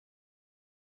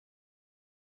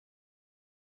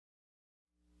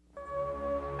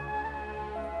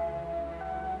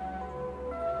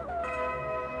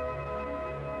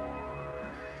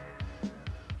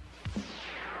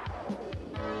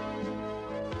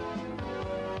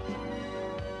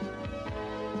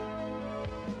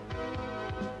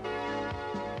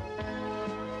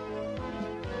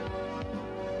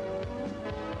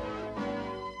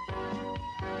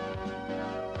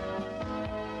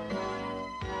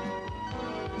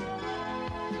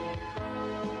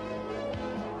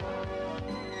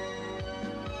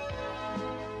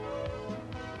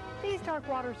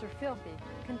waters are filthy,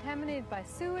 contaminated by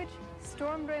sewage,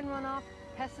 storm drain runoff,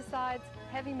 pesticides,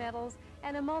 heavy metals,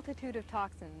 and a multitude of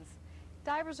toxins.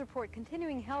 Divers report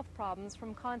continuing health problems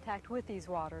from contact with these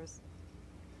waters.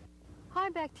 High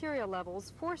bacteria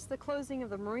levels force the closing of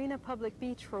the Marina public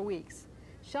beach for weeks.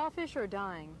 Shellfish are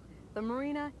dying. The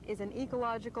marina is an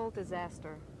ecological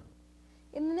disaster.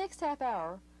 In the next half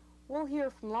hour, we'll hear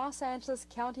from Los Angeles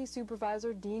County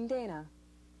Supervisor Dean Dana.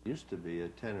 Used to be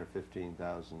at 10 or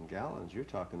 15,000 gallons. You're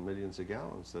talking millions of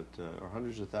gallons, or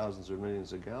hundreds of thousands or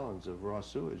millions of gallons of raw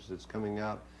sewage that's coming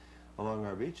out along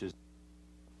our beaches.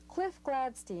 Cliff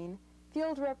Gladstein,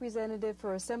 field representative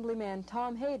for Assemblyman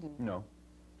Tom Hayden. No.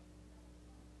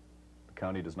 The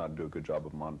county does not do a good job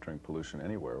of monitoring pollution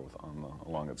anywhere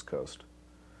along its coast.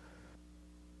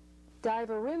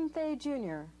 Diver Rim Fay,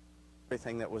 Jr.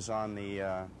 Everything that was on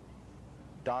the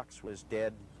docks was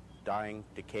dead, dying,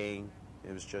 decaying.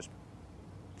 It was just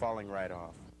falling right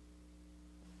off.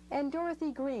 And Dorothy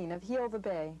Green of Heal the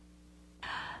Bay.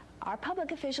 Our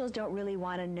public officials don't really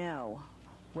want to know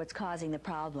what's causing the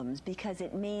problems because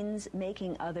it means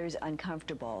making others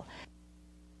uncomfortable.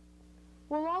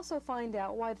 We'll also find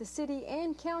out why the city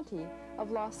and county of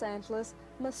Los Angeles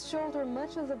must shoulder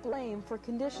much of the blame for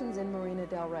conditions in Marina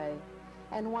del Rey,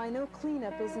 and why no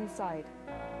cleanup is in sight.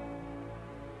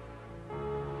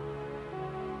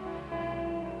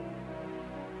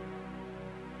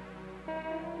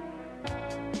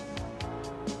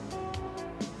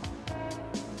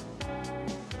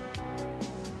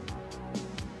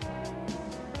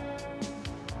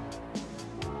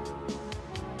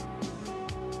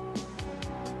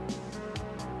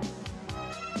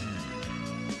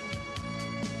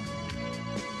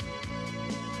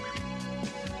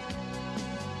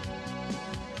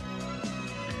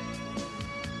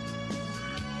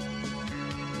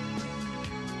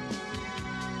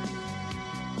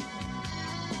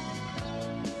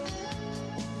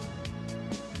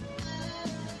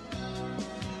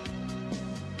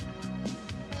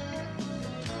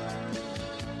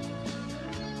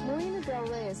 Del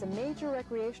Rey is a major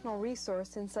recreational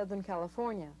resource in Southern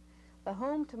California, the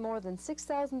home to more than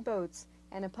 6,000 boats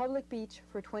and a public beach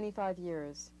for 25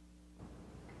 years.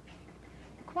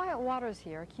 The quiet waters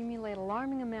here accumulate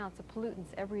alarming amounts of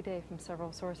pollutants every day from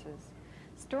several sources.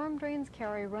 Storm drains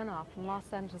carry runoff from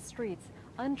Los Angeles streets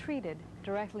untreated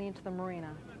directly into the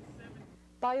marina.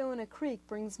 Ballona Creek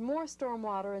brings more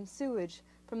stormwater and sewage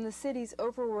from the city's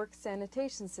overworked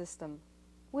sanitation system.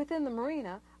 Within the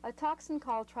marina, a toxin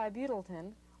called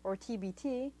tributyltin, or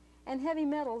TBT, and heavy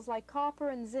metals like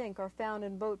copper and zinc are found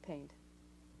in boat paint.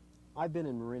 I've been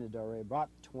in Marina del Rey about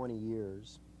 20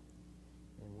 years,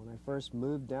 and when I first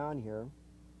moved down here,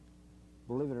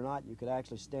 believe it or not, you could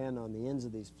actually stand on the ends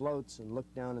of these floats and look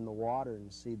down in the water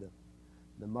and see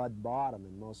the mud bottom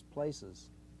in most places.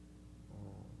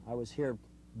 I was here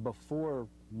before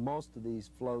most of these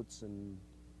floats and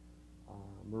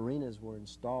marinas were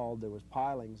installed. There was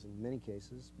pilings in many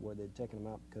cases where they'd taken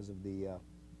them out because of the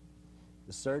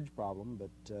surge problem,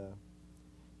 but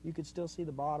you could still see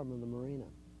the bottom of the marina.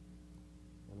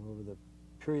 And over the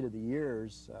period of the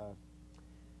years,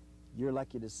 you're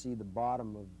lucky to see the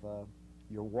bottom of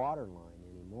your water line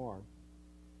anymore.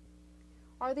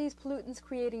 Are these pollutants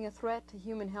creating a threat to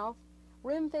human health?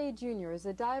 Rim Fay, Jr. is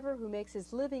a diver who makes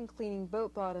his living cleaning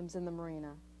boat bottoms in the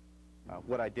marina.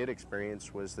 What I did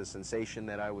experience was the sensation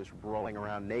that I was rolling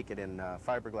around naked in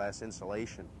fiberglass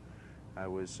insulation. I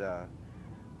was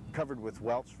covered with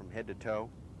welts from head to toe,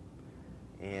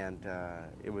 and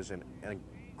it was an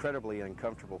incredibly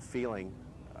uncomfortable feeling.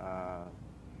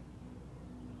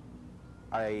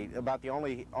 About the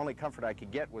only comfort I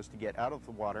could get was to get out of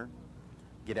the water,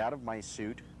 get out of my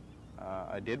suit.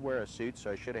 I did wear a suit,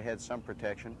 so I should have had some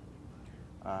protection.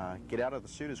 Get out of the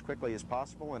suit as quickly as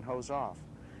possible and hose off.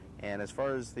 And as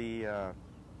far as the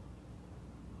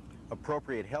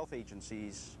appropriate health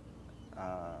agencies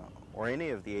or any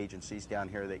of the agencies down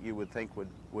here that you would think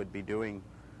would be doing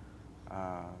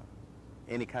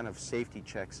any kind of safety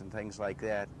checks and things like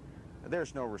that,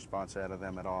 there's no response out of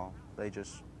them at all. They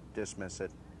just dismiss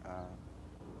it.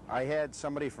 I had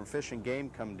somebody from Fish and Game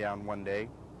come down one day,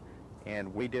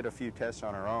 and we did a few tests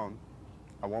on our own.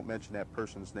 I won't mention that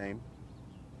person's name.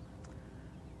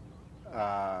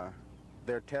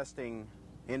 Their testing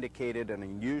indicated an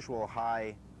unusual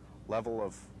high level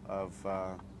of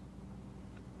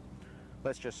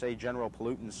let's just say, general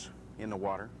pollutants in the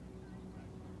water.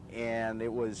 And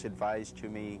it was advised to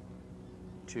me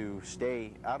to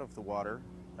stay out of the water,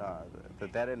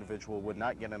 that individual would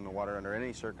not get in the water under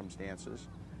any circumstances.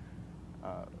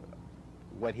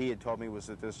 What he had told me was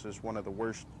that this is one of the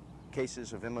worst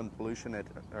cases of inland pollution,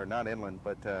 or not inland,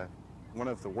 but one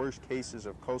of the worst cases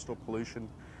of coastal pollution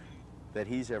that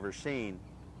he's ever seen.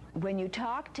 When you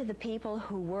talk to the people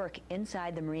who work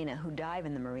inside the marina, who dive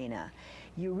in the marina,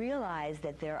 you realize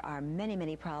that there are many,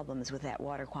 many problems with that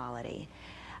water quality.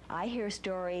 I hear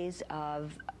stories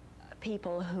of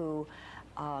people who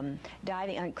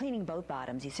diving, cleaning boat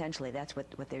bottoms, essentially, that's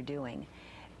what they're doing.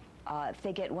 If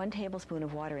they get 1 tablespoon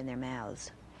of water in their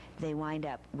mouths, they wind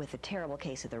up with a terrible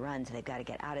case of the runs. They've got to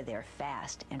get out of there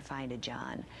fast and find a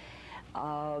john.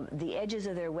 The edges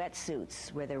of their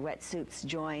wetsuits, where their wetsuits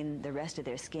join the rest of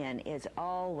their skin, is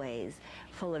always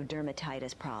full of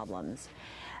dermatitis problems.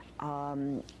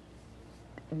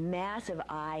 Massive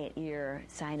eye, ear,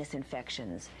 sinus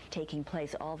infections taking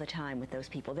place all the time with those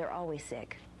people. They're always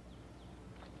sick.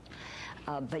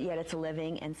 But yet it's a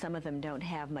living, and some of them don't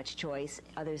have much choice.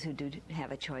 Others who do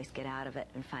have a choice get out of it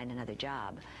and find another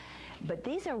job. But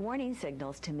these are warning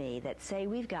signals to me that say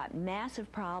we've got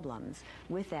massive problems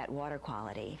with that water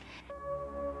quality.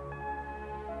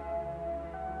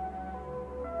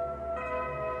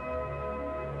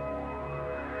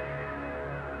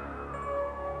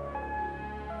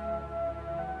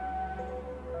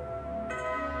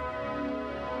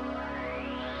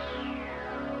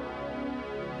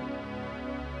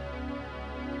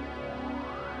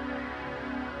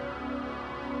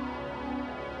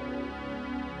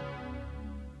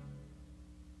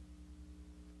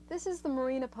 This is the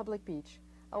Marina Public Beach,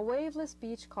 a waveless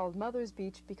beach called Mother's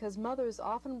Beach because mothers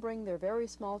often bring their very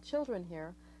small children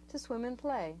here to swim and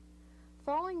play.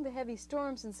 Following the heavy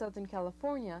storms in Southern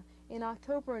California in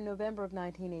October and November of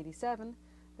 1987,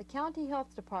 the County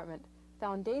Health Department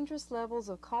found dangerous levels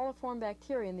of coliform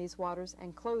bacteria in these waters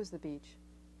and closed the beach.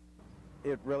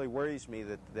 It really worries me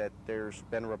that there's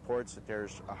been reports that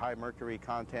there's a high mercury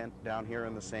content down here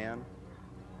in the sand.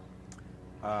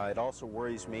 It also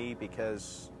worries me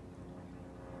because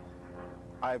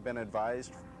I've been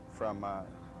advised from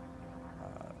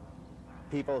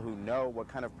people who know what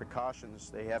kind of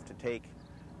precautions they have to take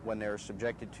when they're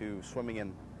subjected to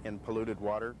swimming in polluted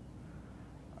water.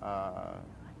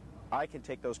 I can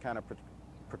take those kind of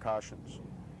precautions.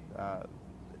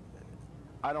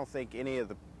 I don't think any of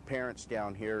the parents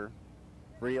down here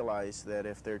realize that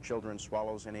if their children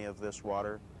swallows any of this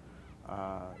water,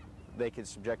 they could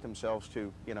subject themselves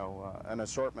to, an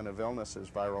assortment of illnesses,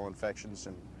 viral infections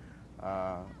and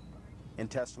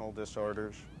intestinal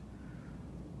disorders.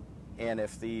 And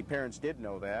if the parents did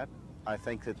know that, I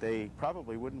think that they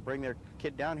probably wouldn't bring their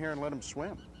kid down here and let them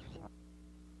swim.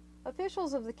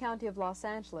 Officials of the County of Los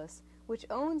Angeles, which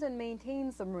owns and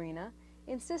maintains the marina,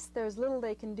 insist there's little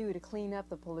they can do to clean up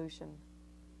the pollution.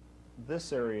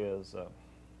 This area is,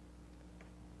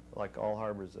 like all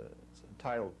harbors, it's a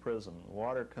tidal prison.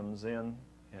 Water comes in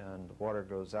and water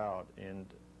goes out, and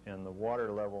the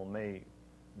water level may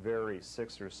vary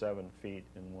 6 or 7 feet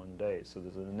in one day. So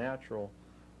there's a natural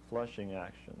flushing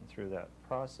action through that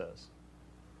process.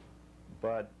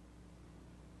 But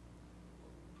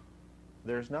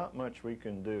there's not much we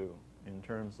can do in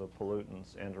terms of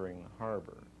pollutants entering the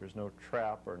harbor. There's no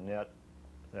trap or net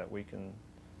that we can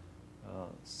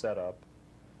set up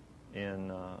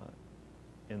in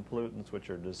pollutants which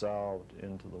are dissolved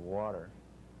into the water.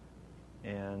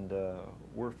 And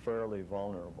we're fairly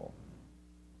vulnerable.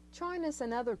 Charnas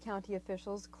and other county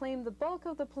officials claim the bulk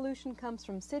of the pollution comes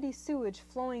from city sewage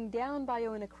flowing down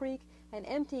Ballona Creek and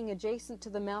emptying adjacent to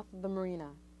the mouth of the marina.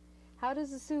 How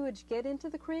does the sewage get into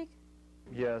the creek?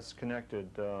 Yes, connected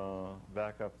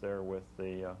back up there with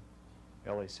the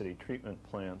LA City treatment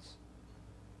plants.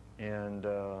 And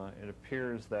it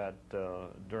appears that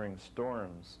during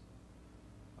storms,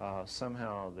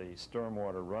 somehow the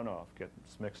stormwater runoff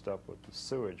gets mixed up with the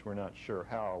sewage. We're not sure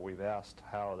how. We've asked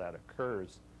how that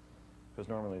occurs, because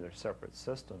normally they're separate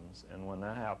systems, and when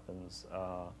that happens,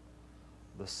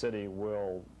 the city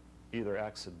will either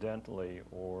accidentally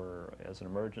or as an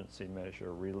emergency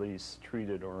measure release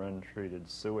treated or untreated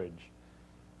sewage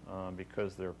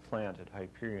because their plant at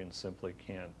Hyperion simply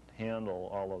can't handle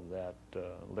all of that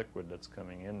liquid that's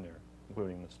coming in there,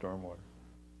 including the stormwater.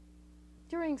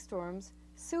 During storms,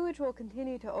 sewage will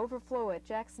continue to overflow at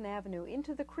Jackson Avenue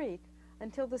into the creek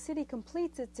until the city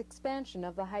completes its expansion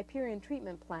of the Hyperion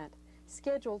treatment plant,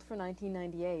 scheduled for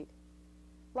 1998.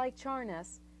 Like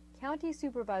Charnas, County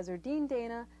Supervisor Dean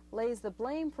Dana lays the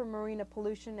blame for marina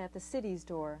pollution at the city's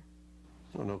door.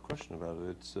 Oh, no question about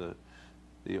it. It's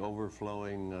the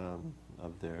overflowing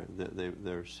of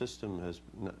their system has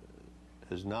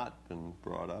not been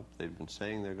brought up. They've been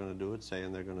saying they're going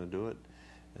to do it,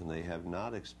 and they have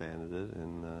not expanded it.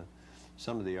 And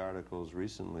some of the articles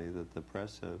recently that the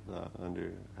press have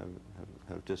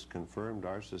just confirmed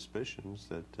our suspicions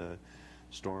that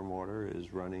stormwater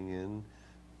is running in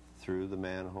through the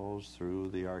manholes, through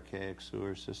the archaic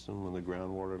sewer system. When the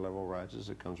groundwater level rises,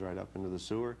 it comes right up into the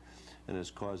sewer and is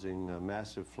causing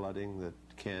massive flooding that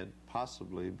can't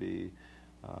possibly be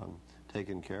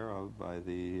taken care of by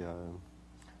the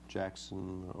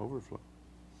Jackson overflow.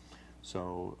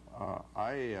 So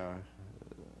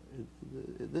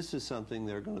this is something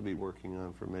they're going to be working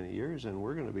on for many years, and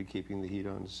we're going to be keeping the heat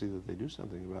on to see that they do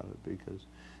something about it, because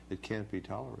it can't be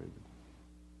tolerated.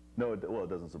 No, well, it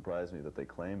doesn't surprise me that they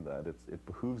claim that. It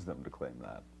behooves them to claim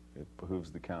that. It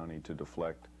behooves the county to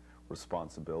deflect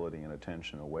responsibility and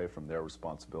attention away from their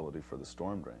responsibility for the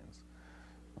storm drains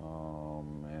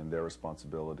and their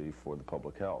responsibility for the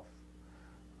public health.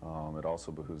 It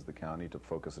also behooves the county to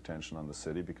focus attention on the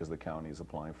city, because the county is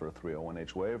applying for a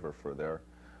 301H waiver for their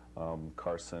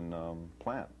Carson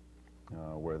plant,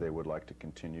 where they would like to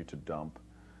continue to dump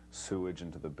sewage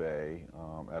into the bay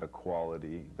at a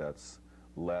quality that's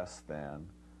less than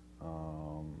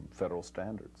federal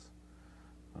standards.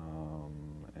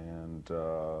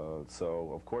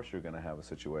 So of course you're going to have a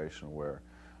situation where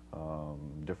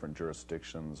different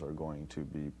jurisdictions are going to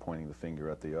be pointing the finger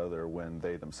at the other when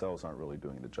they themselves aren't really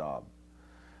doing the job.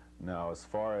 Now, as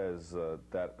far as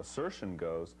that assertion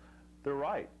goes, they're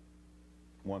right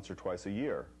once or twice a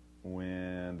year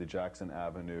when the Jackson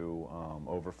Avenue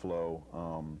overflow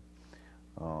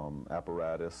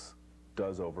apparatus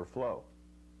does overflow.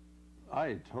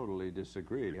 I totally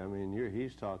disagree. I mean,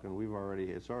 he's talking,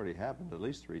 it's already happened at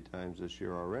least 3 times this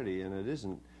year already, and it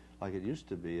isn't like it used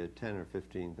to be at 10 or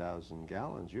 15,000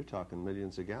 gallons. You're talking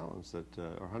millions of gallons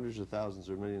or hundreds of thousands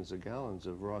or millions of gallons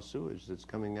of raw sewage that's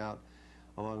coming out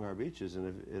along our beaches.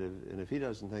 And if he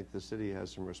doesn't think the city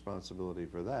has some responsibility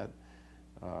for that,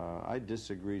 I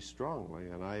disagree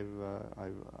strongly, and I've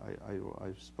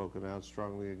spoken out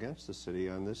strongly against the city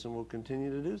on this, and will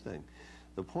continue to do things.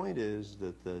 The point is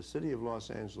that the city of Los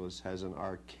Angeles has an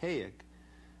archaic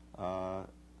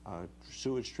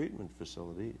sewage treatment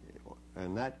facility,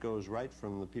 and that goes right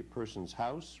from the person's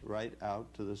house right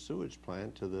out to the sewage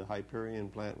plant, to the Hyperion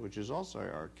plant, which is also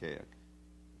archaic.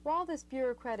 While this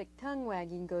bureaucratic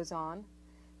tongue-wagging goes on,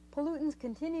 pollutants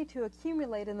continue to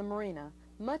accumulate in the marina,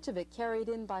 much of it carried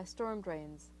in by storm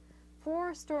drains.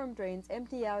 4 storm drains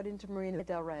empty out into Marina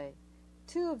del Rey.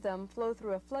 2 of them flow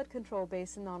through a flood control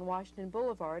basin on Washington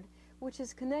Boulevard, which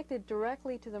is connected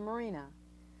directly to the marina.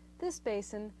 This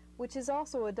basin, which is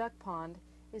also a duck pond,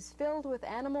 is filled with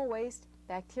animal waste,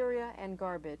 bacteria, and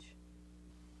garbage.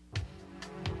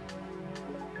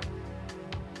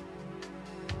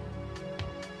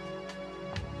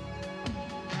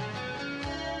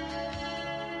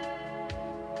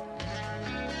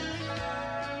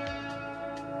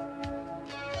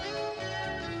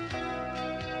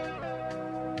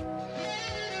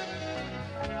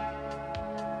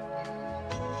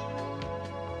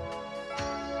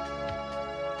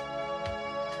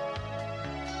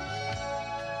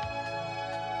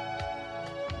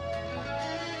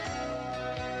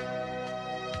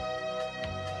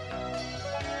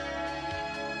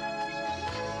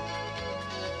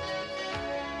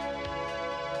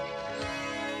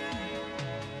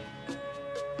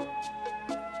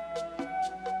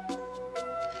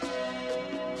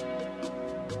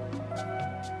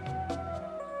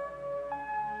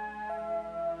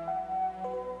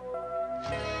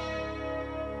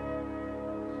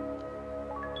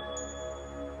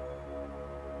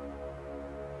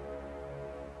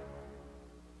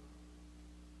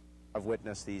 I've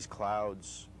witnessed these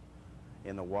clouds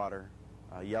in the water,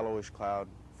 a yellowish cloud,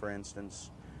 for instance,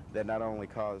 that not only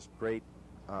caused great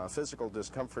physical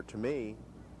discomfort to me,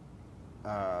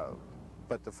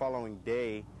 but the following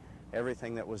day,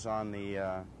 everything that was on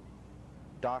the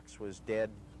docks was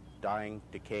dead, dying,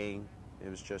 decaying. It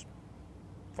was just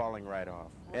falling right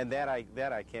off. And that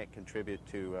I can't contribute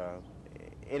to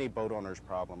any boat owner's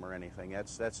problem or anything.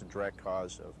 That's a direct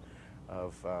cause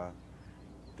of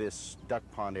this duck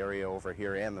pond area over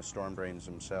here and the storm drains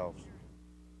themselves.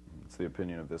 It's the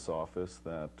opinion of this office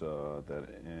that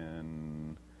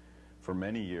for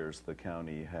many years the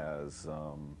county has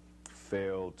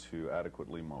failed to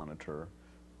adequately monitor,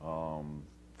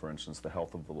 for instance, the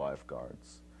health of the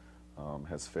lifeguards,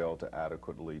 has failed to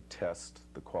adequately test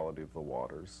the quality of the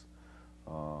waters,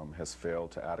 has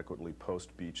failed to adequately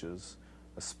post beaches,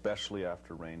 especially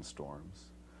after rainstorms,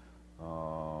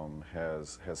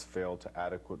 has failed to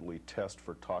adequately test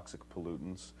for toxic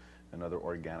pollutants and other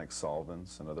organic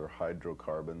solvents and other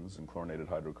hydrocarbons and chlorinated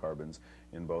hydrocarbons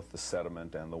in both the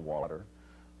sediment and the water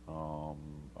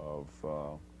of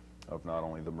not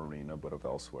only the marina but of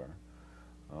elsewhere.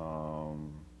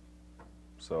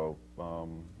 So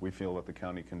we feel that the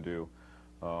county can do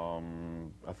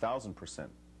 1,000%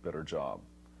 better job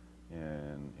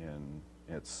in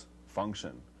its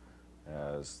function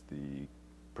as the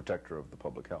protector of the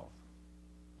public health.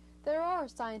 There are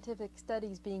scientific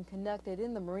studies being conducted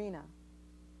in the marina.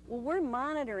 Well, we're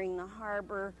monitoring the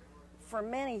harbor for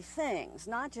many things,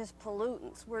 not just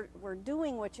pollutants. We're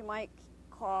doing what you might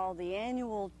call the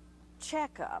annual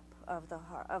checkup of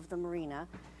the marina.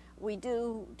 We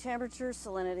do temperature,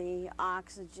 salinity,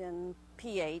 oxygen,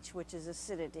 pH, which is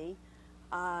acidity,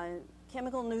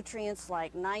 chemical nutrients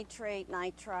like nitrate,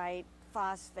 nitrite,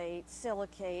 phosphate,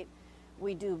 silicate.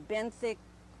 We do benthic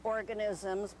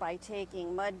organisms by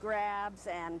taking mud grabs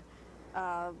and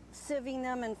sieving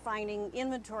them and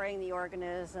inventorying the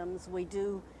organisms. We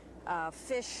do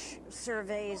fish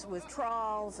surveys with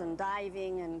trawls and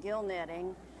diving and gill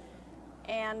netting.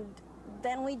 And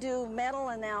then we do metal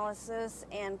analysis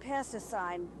and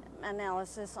pesticide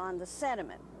analysis on the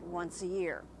sediment once a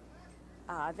year.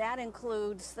 That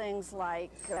includes things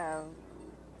like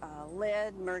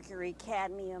lead, mercury,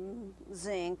 cadmium,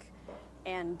 zinc,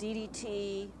 and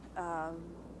DDT,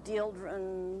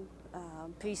 dieldrin,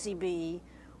 PCB,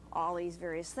 all these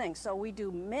various things. So we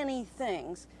do many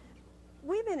things.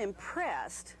 We've been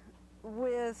impressed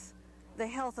with the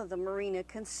health of the marina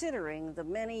considering the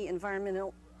many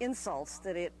environmental insults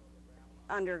that it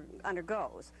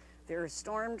undergoes. There are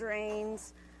storm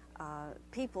drains.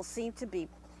 People seem to be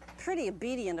pretty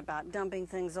obedient about dumping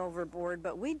things overboard,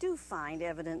 but we do find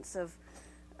evidence of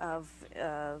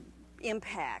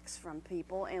impacts from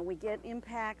people, and we get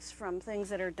impacts from things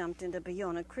that are dumped into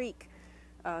Bayona Creek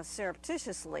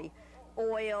surreptitiously.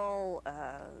 Oil,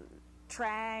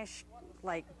 trash,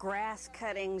 like grass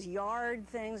cuttings, yard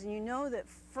things, and you know that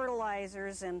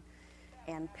fertilizers and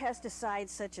pesticides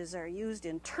such as are used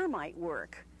in termite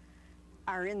work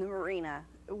are in the marina,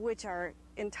 which are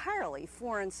entirely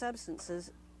foreign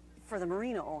substances for the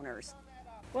marina owners.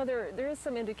 Well, there is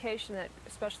some indication that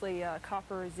especially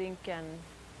copper, zinc, and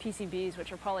PCBs,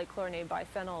 which are polychlorinated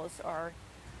biphenyls, are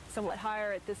somewhat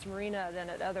higher at this marina than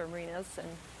at other marinas, and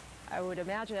I would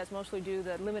imagine that's mostly due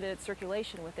to the limited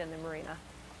circulation within the marina.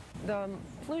 The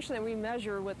pollution that we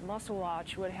measure with Muscle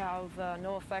Watch would have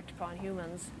no effect upon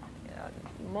humans.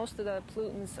 Most of the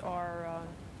pollutants are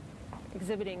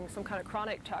exhibiting some kind of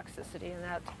chronic toxicity, and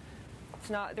that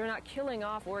they're not killing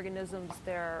off organisms,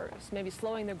 they're maybe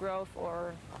slowing the growth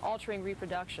or altering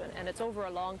reproduction, and it's over a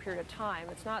long period of time.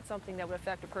 It's not something that would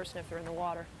affect a person if they're in the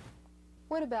water.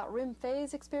 What about Rim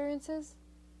Fay's experiences?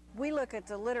 We look at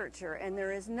the literature, and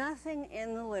there is nothing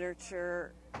in the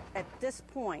literature at this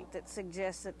point that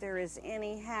suggests that there is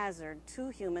any hazard to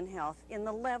human health in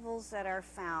the levels that are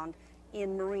found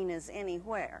in marinas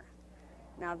anywhere.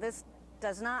 Now, this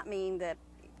does not mean that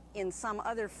in some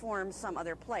other form, some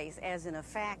other place, as in a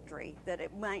factory, that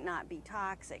it might not be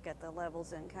toxic at the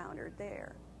levels encountered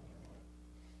there.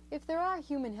 If there are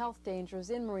human health dangers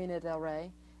in Marina del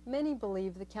Rey, many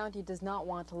believe the county does not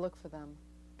want to look for them.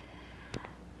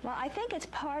 Well, I think it's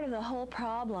part of the whole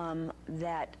problem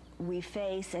that we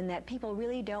face, and that people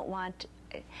really don't want,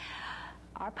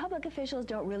 our public officials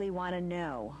don't really want to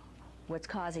know what's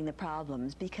causing the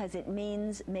problems, because it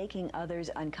means making others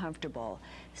uncomfortable,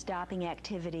 stopping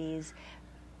activities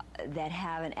that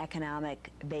have an economic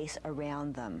base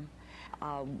around them.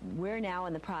 We're now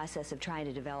in the process of trying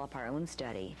to develop our own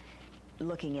study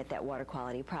looking at that water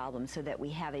quality problem so that we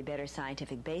have a better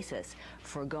scientific basis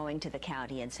for going to the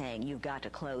county and saying, you've got to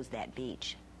close that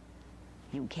beach.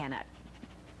 You cannot,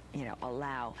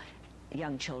 allow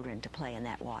young children to play in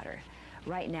that water.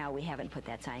 Right now, we haven't put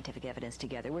that scientific evidence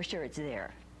together. We're sure it's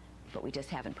there, but we just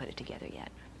haven't put it together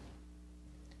yet.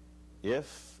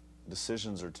 If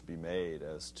decisions are to be made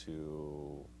as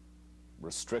to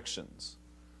restrictions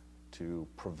to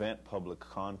prevent public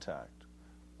contact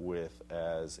with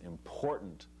as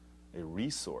important a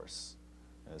resource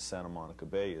as Santa Monica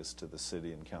Bay is to the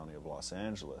city and county of Los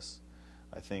Angeles,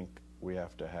 I think we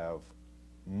have to have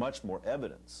much more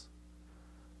evidence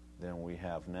than we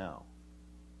have now.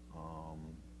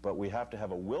 But we have to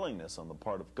have a willingness on the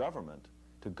part of government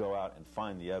to go out and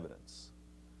find the evidence.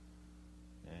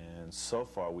 And so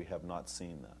far, we have not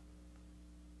seen that.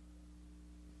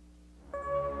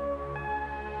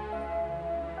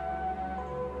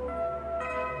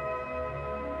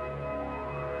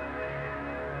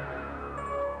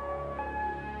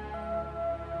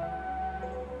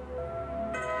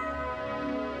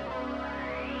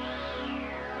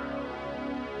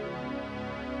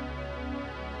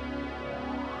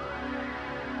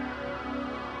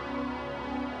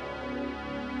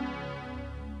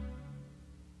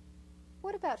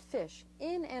 What about fish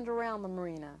in and around the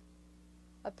marina?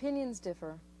 Opinions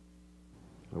differ.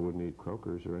 I wouldn't eat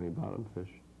croakers or any bottom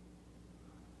fish.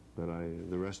 But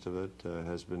the rest of it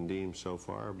has been deemed so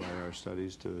far by our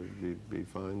studies to be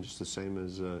fine, just the same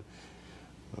as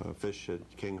fish at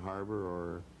King Harbor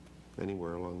or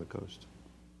anywhere along the coast.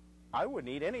 I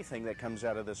wouldn't eat anything that comes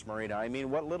out of this marina. I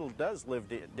mean, what little does live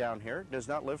down here does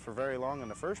not live for very long in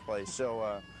the first place.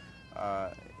 So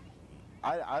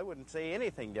I wouldn't say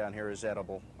anything down here is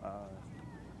edible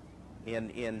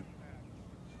in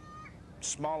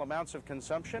small amounts of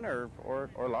consumption or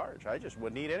large. I just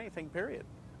wouldn't eat anything, period.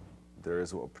 There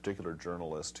is a particular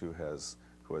journalist who has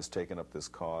taken up this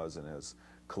cause and has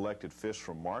collected fish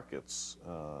from markets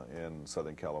in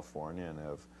Southern California and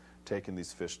have taken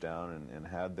these fish down and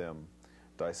had them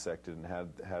dissected and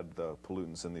had the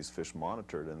pollutants in these fish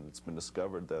monitored, and it's been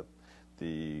discovered that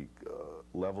the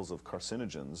levels of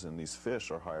carcinogens in these fish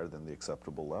are higher than the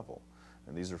acceptable level.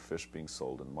 And these are fish being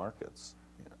sold in markets.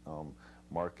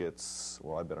 Markets,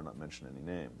 well, I better not mention any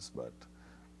names, but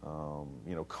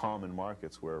you know, common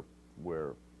markets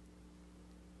where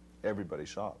everybody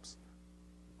shops.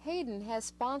 Hayden has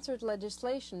sponsored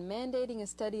legislation mandating a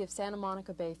study of Santa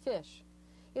Monica Bay fish.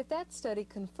 If that study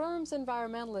confirms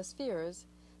environmentalist fears,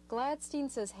 Gladstein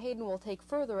says Hayden will take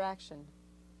further action.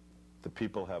 The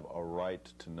people have a right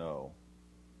to know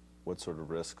what sort of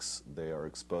risks they are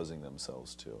exposing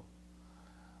themselves to.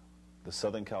 The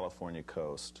Southern California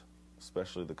coast,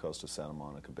 especially the coast of Santa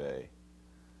Monica Bay,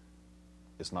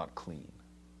 is not clean.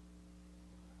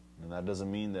 And that doesn't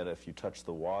mean that if you touch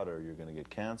the water you're going to get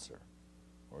cancer,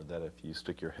 or that if you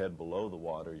stick your head below the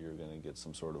water you're going to get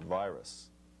some sort of virus.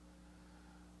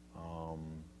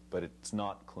 But it's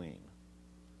not clean.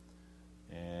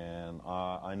 And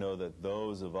I know that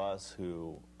those of us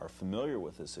who are familiar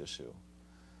with this issue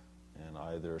and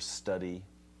either study,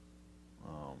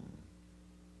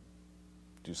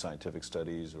 do scientific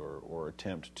studies, or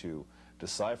attempt to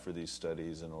decipher these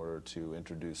studies in order to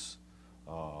introduce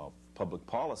public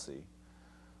policy,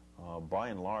 by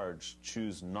and large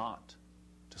choose not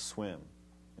to swim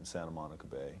in Santa Monica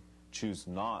Bay, choose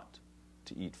not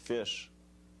to eat fish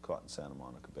caught in Santa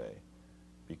Monica Bay,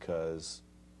 because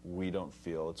we don't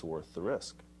feel it's worth the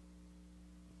risk.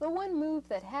 The one move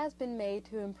that has been made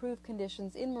to improve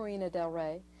conditions in Marina del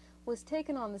Rey was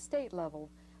taken on the state level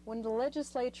when the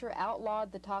legislature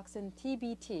outlawed the toxin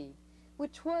TBT,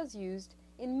 which was used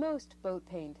in most boat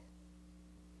paint.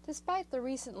 Despite the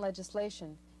recent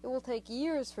legislation, it will take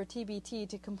years for TBT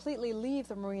to completely leave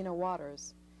the marina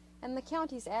waters, and the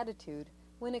county's attitude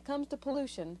when it comes to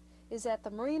pollution is that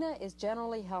the marina is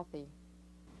generally healthy.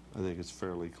 I think it's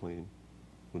fairly clean.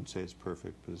 Wouldn't say it's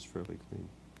perfect, but it's fairly clean.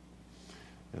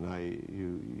 And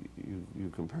you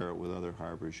compare it with other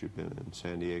harbors. You've been in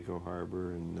San Diego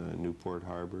Harbor and Newport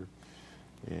Harbor,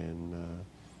 and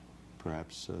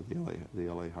perhaps the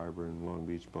LA Harbor and Long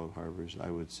Beach, both harbors. I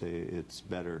would say it's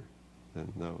better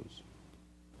than those.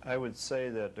 I would say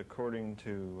that according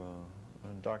to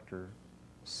Dr.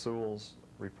 Sewell's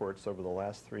reports over the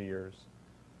last 3 years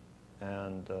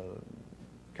and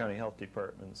County Health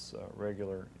Department's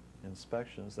regular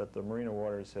inspections, that the marina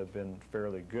waters have been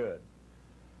fairly good.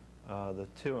 The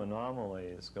two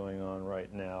anomalies going on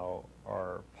right now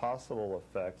are possible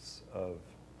effects of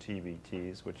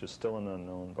TBTs, which is still an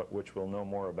unknown, but which we'll know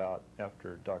more about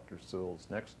after Dr. Sewell's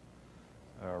next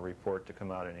report to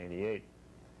come out in '88.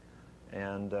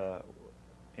 And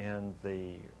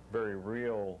the very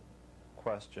real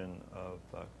question of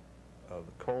the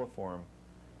coliform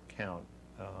count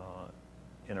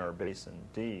in our Basin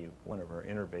D, one of our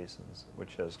inner basins,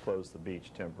 which has closed the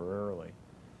beach temporarily.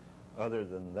 Other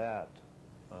than that,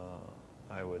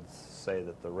 I would say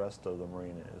that the rest of the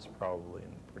marina is probably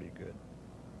in a pretty good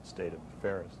state of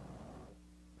affairs.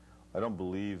 I don't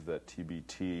believe that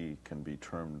TBT can be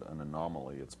termed an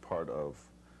anomaly. It's part of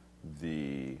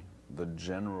the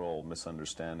general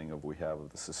misunderstanding we have of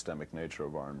the systemic nature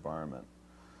of our environment.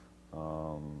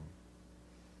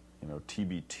 You know,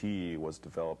 TBT was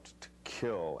developed to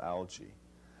kill algae.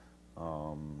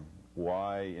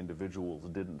 Why individuals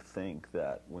didn't think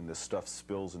that when this stuff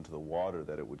spills into the water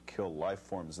that it would kill life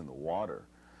forms in the water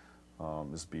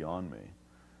is beyond me.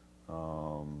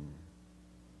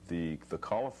 The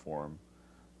coliform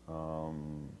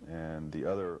and the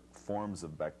other forms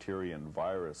of bacteria and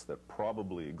virus that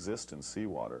probably exist in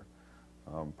seawater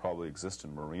probably exist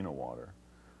in marina water,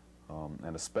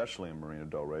 and especially in Marina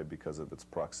del Rey because of its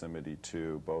proximity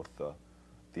to both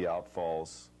the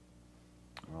outfalls,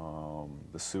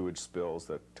 the sewage spills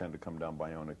that tend to come down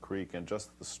Iona Creek, and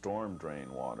just the storm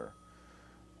drain water,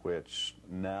 which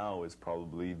now is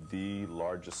probably the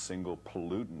largest single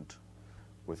pollutant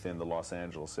within the Los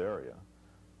Angeles area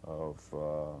of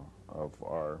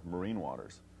our marine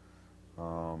waters.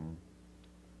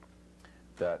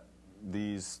 that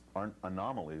these aren't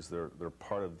anomalies. They're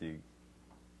part of the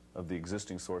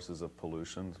existing sources of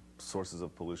pollution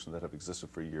that have existed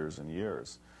for years and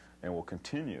years, and will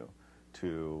continue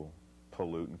to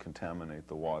pollute and contaminate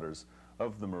the waters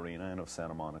of the marina and of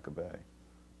Santa Monica Bay.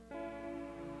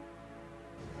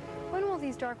 When will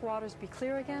these dark waters be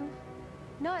clear again?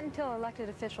 Not until elected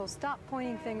officials stop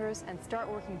pointing fingers and start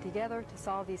working together to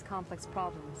solve these complex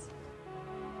problems.